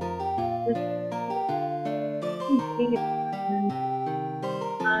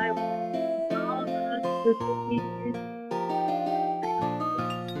 I want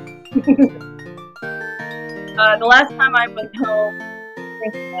all the last time I was home for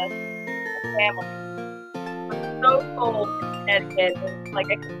Christmas, my family was so cold in Connecticut, and, like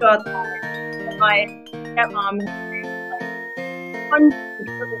I could go outside, and my stepmom had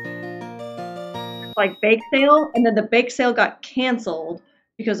like bake sale, and then the bake sale got canceled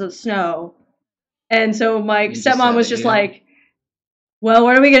because of snow, and so my stepmom was just like, "Well,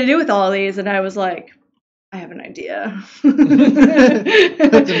 what are we gonna do with all of these?" And I was like, I have an idea. Put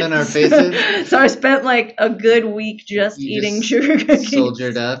them in our faces. So I spent like a good week just eating sugar cookies.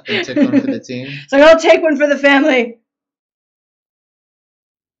 Soldiered up and took one for the team. So I'll take one for the family.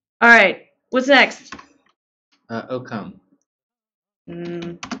 All right, what's next? Oh come.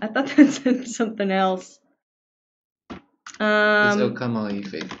 I thought that said something else. It's Oh come all you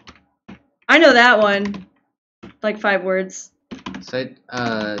faithful. I know that one. Like 5 words. So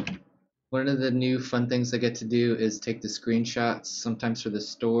one of the new fun things I get to do is take the screenshots, sometimes for the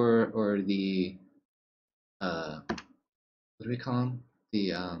store or the what do we call them?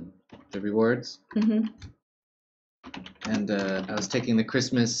 The rewards. Mm-hmm. And I was taking the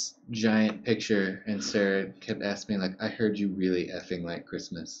Christmas giant picture, and Sarah kept asking me like, "I heard you really effing like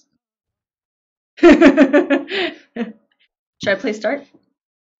Christmas." Should I play start?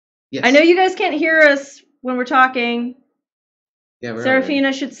 Yes. I know you guys can't hear us when we're talking. Yeah, we're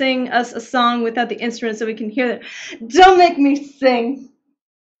Serafina should sing us a song without the instruments so we can hear it. Don't make me sing.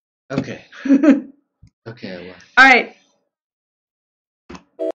 Okay. Okay, I will. All right.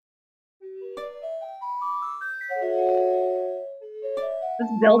 This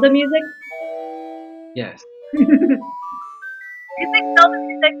is Zelda music. Yes. Music, Zelda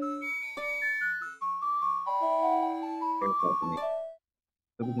music. Very well for me.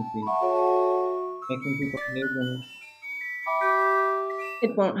 So we can see. Making people sneeze and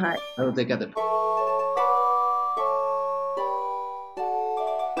It won't hide. oh, they got the.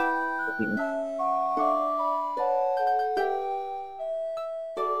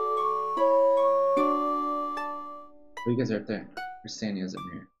 Oh, you guys are up there. Where's Sanya's up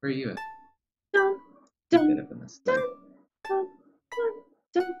here? Where are you at? Dun, Get dun, up in this thing. dun,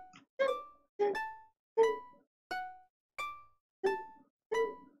 dun, dun,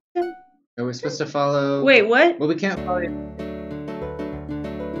 dun. Are we supposed to follow? Wait, what? Well, we can't follow you.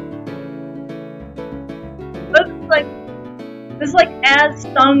 This is like as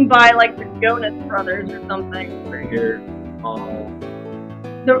sung by like the Jonas Brothers or something. We're here. All.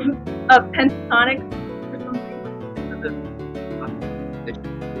 The pentatonic or something.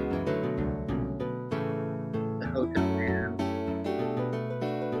 The hotel man.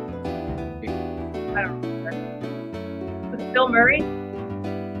 I don't remember. Was it Bill Murray?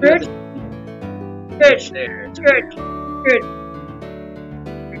 Church? Church. There. Church. Church.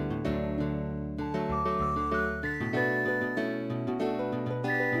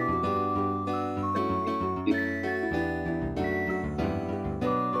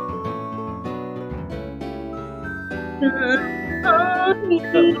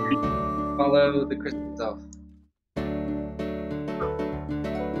 Follow the Christmas elf.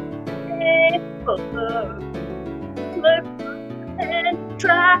 Look and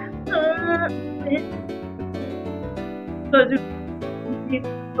try something. But it's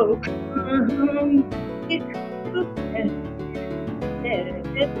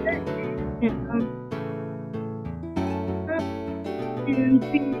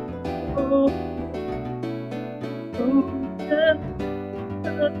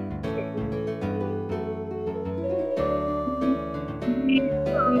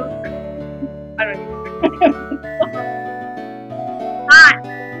I don't know. Hi.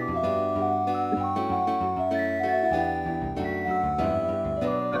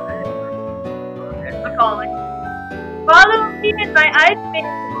 I'm calling. Follow me in my ice cream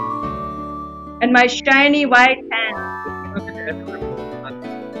and my shiny white hand.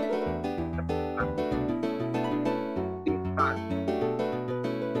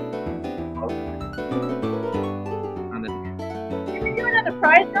 Can we do another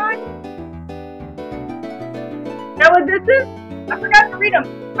prize drawing? Is that what this is? I forgot to read them.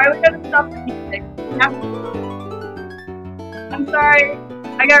 Alright, we gotta stop the music. I'm sorry.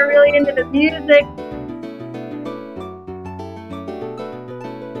 I got really into the music.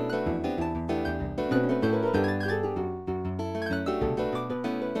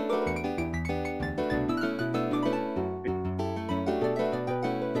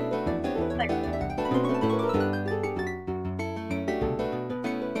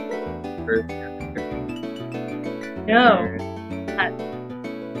 No.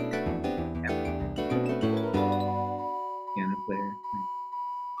 Piano player.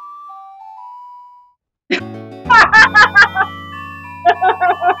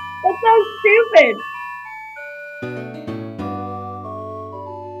 That's so stupid.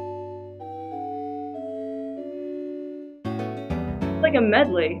 It's like a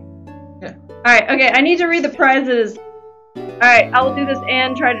medley. Yeah. Alright, okay, I need to read the prizes. Alright, I will do this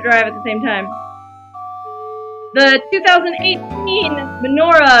and try to drive at the same time. The 2018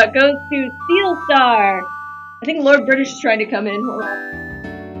 menorah goes to Steel Star. I think Lord British is trying to come in. Hold on.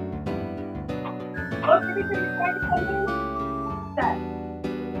 Lord British is trying to come in? What's that?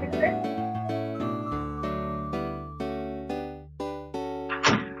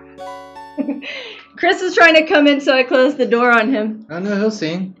 Chris is trying to come in, so I closed the door on him. Oh no, he'll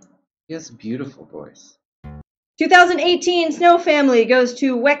sing. He has a beautiful voice. 2018 Snow Family goes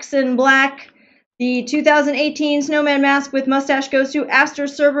to Wexen Black. The 2018 Snowman Mask with Mustache goes to Aster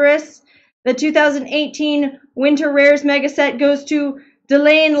Cerberus. The 2018 Winter Rares Mega Set goes to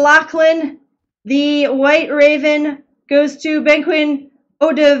Delane Lachlan. The White Raven goes to Benquin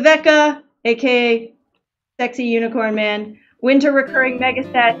Odeveka, aka Sexy Unicorn Man. Winter Recurring Mega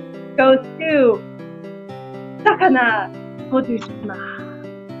Set goes to Sakana Odushima.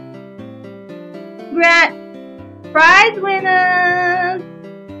 Congrats! Prize winners!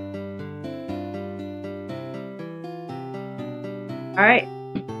 All right.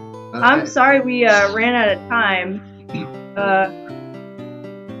 I'm sorry we ran out of time.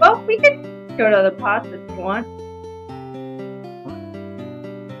 Well, we could go to other pots if you want.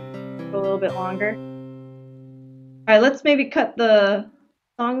 Go a little bit longer. All right, let's maybe cut the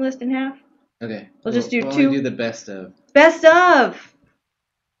song list in half. Okay. We'll just do we'll two. only do the best of. Best of.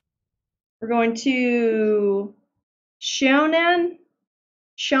 We're going to Shonen.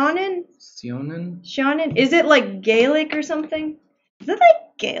 Sionen? Is it like Gaelic or something? Is it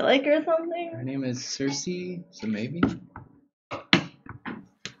like Gaelic or something? Her name is Cersei, so maybe.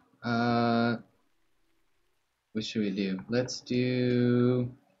 What should we do? Let's do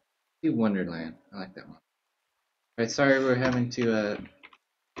Wonderland. I like that one. Alright, sorry we're having to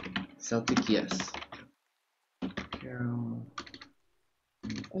Celtic yes. Carol.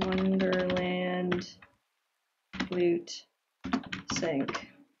 Wonderland flute sync.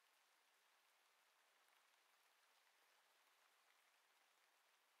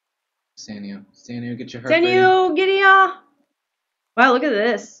 Sanio, get your heart Sanio, giddy ya! Wow, look at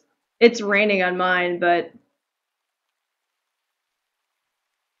this. It's raining on mine, but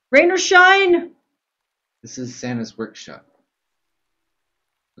rain or shine. This is Santa's workshop.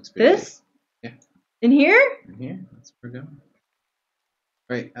 Looks pretty This? good. Yeah. In here? In here? That's where we're going.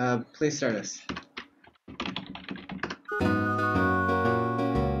 Right, play Stardust.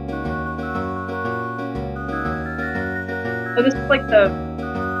 Oh, this is like the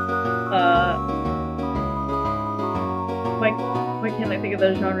why can't I think of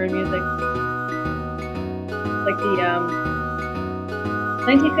the genre of music? Like the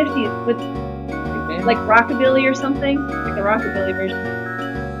 1950s with like rockabilly or something, like the rockabilly version.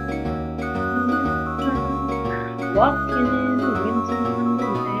 Walking in the winter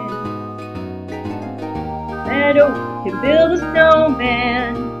wonderland, meadow can build a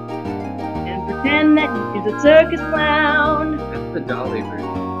snowman and pretend that he's a circus clown. That's the Dolly version.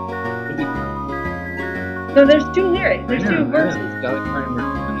 So there's two lyrics. There's two verses. Dolly Parton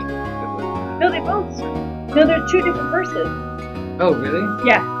version. No, they both. No, there's two different verses. Oh, really?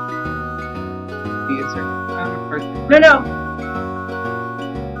 Yeah. No.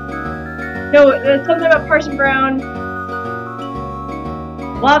 No, there's something about Parson Brown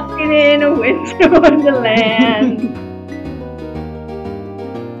walking in a winter wonderland.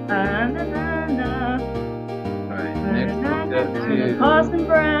 Na, na, na, na. Alright, next we'll go to Parson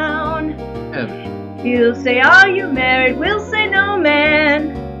Brown. Heaven. He'll say, are you married? We'll say no,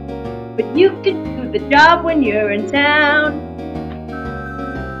 man. But you can do the job when you're in town.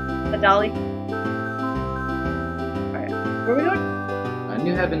 A Dolly. Alright, where are we going?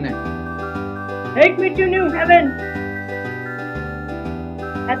 New Heaven next. Take me to New Heaven.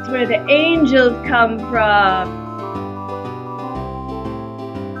 That's where the angels come from.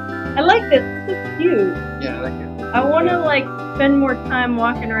 I like this. This is cute. Yeah, I like it. I want to like spend more time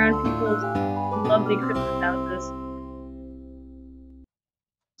walking around people's lovely Christmas houses.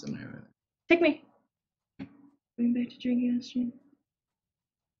 Take me. Going back to drinking on stream.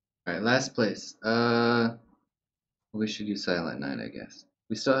 Alright, last place. We should do Silent Night, I guess.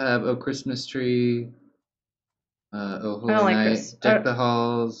 We still have Oh Christmas Tree, Oh Holy Night, this. Deck the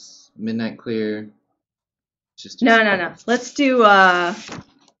Halls, Midnight Clear. Just No. Let's do Oh,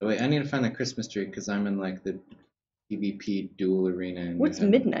 wait, I need to find the Christmas tree because I'm in like the PvP duel arena. In what's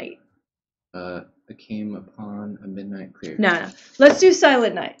midnight? I came upon a midnight clear. No. Let's do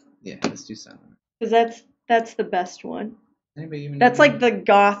Silent Night. Yeah, let's do Silent Night. Because that's the best one. Anybody even That's know? like the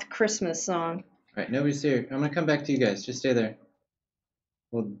goth Christmas song. Alright, nobody's here. I'm gonna come back to you guys. Just stay there.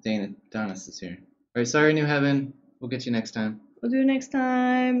 Well, Donis is here. Alright, sorry, New Heaven. We'll get you next time. We'll do it next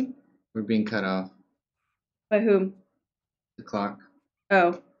time. We're being cut off. By whom? The clock.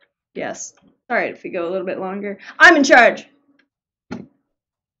 Oh, yes. Sorry if we go a little bit longer. I'm in charge.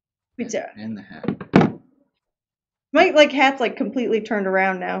 Pizza. And the hat. My hat's like completely turned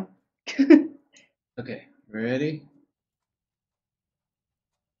around now. Okay, ready?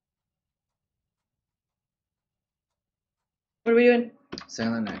 What are we doing?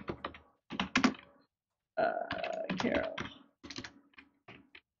 Silent Night. Carol.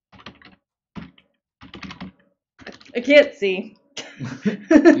 I can't see.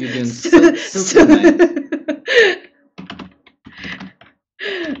 You're doing Silent Night.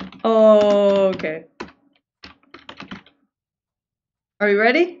 Oh, okay. Are you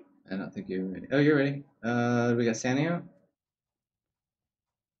ready? I don't think you're ready. Oh, you're ready. We got Sanio.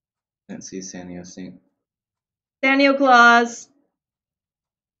 I didn't see Sanio sing. Daniel Claus.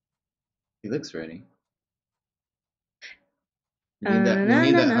 He looks ready. We need that. We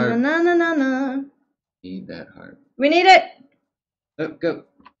need that harp. Need that harp. We need it. Oh, go.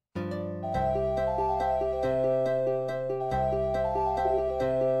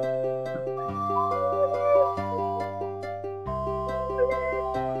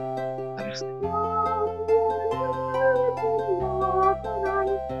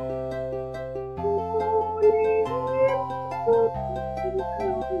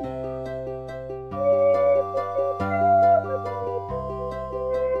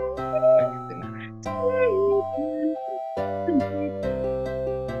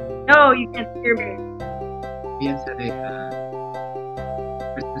 No, you can't hear me. BS had a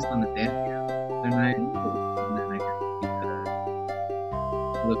Christmas on the dance the other night, and then I guess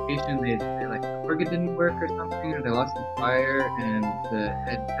the location they like the organ didn't work or something, or they lost the choir, and the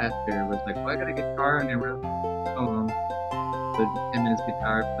head pastor was like, "Well, I got a guitar," and they wrote a poem. So him and his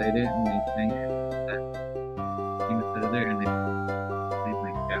guitar played it, and they sang it. That he was there, and they played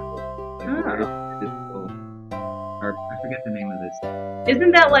like chapel. I forget the name of this.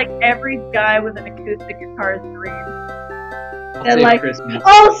 Isn't that like every guy with an acoustic guitar's dream? I'll That say like, Christmas.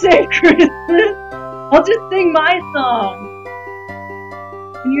 I'll say Christmas. I'll just sing my song.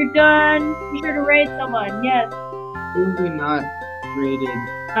 When you're done, be sure to raid someone. Yes. Who have we not rated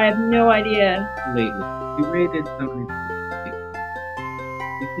I have no idea. lately? We rated somebody.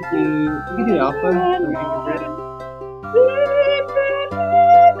 We could do Alpha.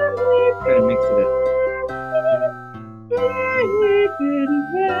 Try to mix it up.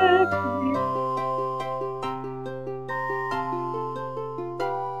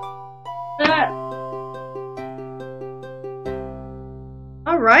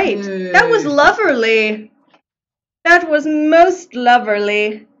 All right. Yay. That was lovely. That was most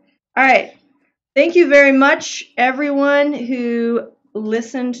lovely. All right. Thank you very much, everyone who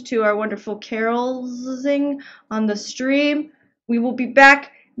listened to our wonderful caroling on the stream. We will be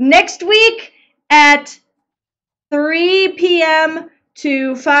back next week at 3 p.m.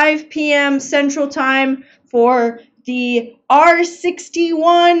 to 5 p.m. Central Time for the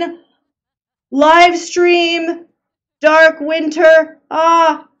R61 live stream Dark Winter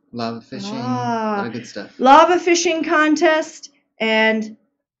Lava fishing, a lot of good stuff. lava fishing contest and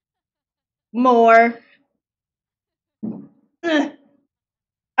more. All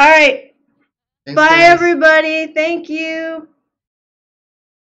right. Thanks, Bye, guys. everybody. Thank you.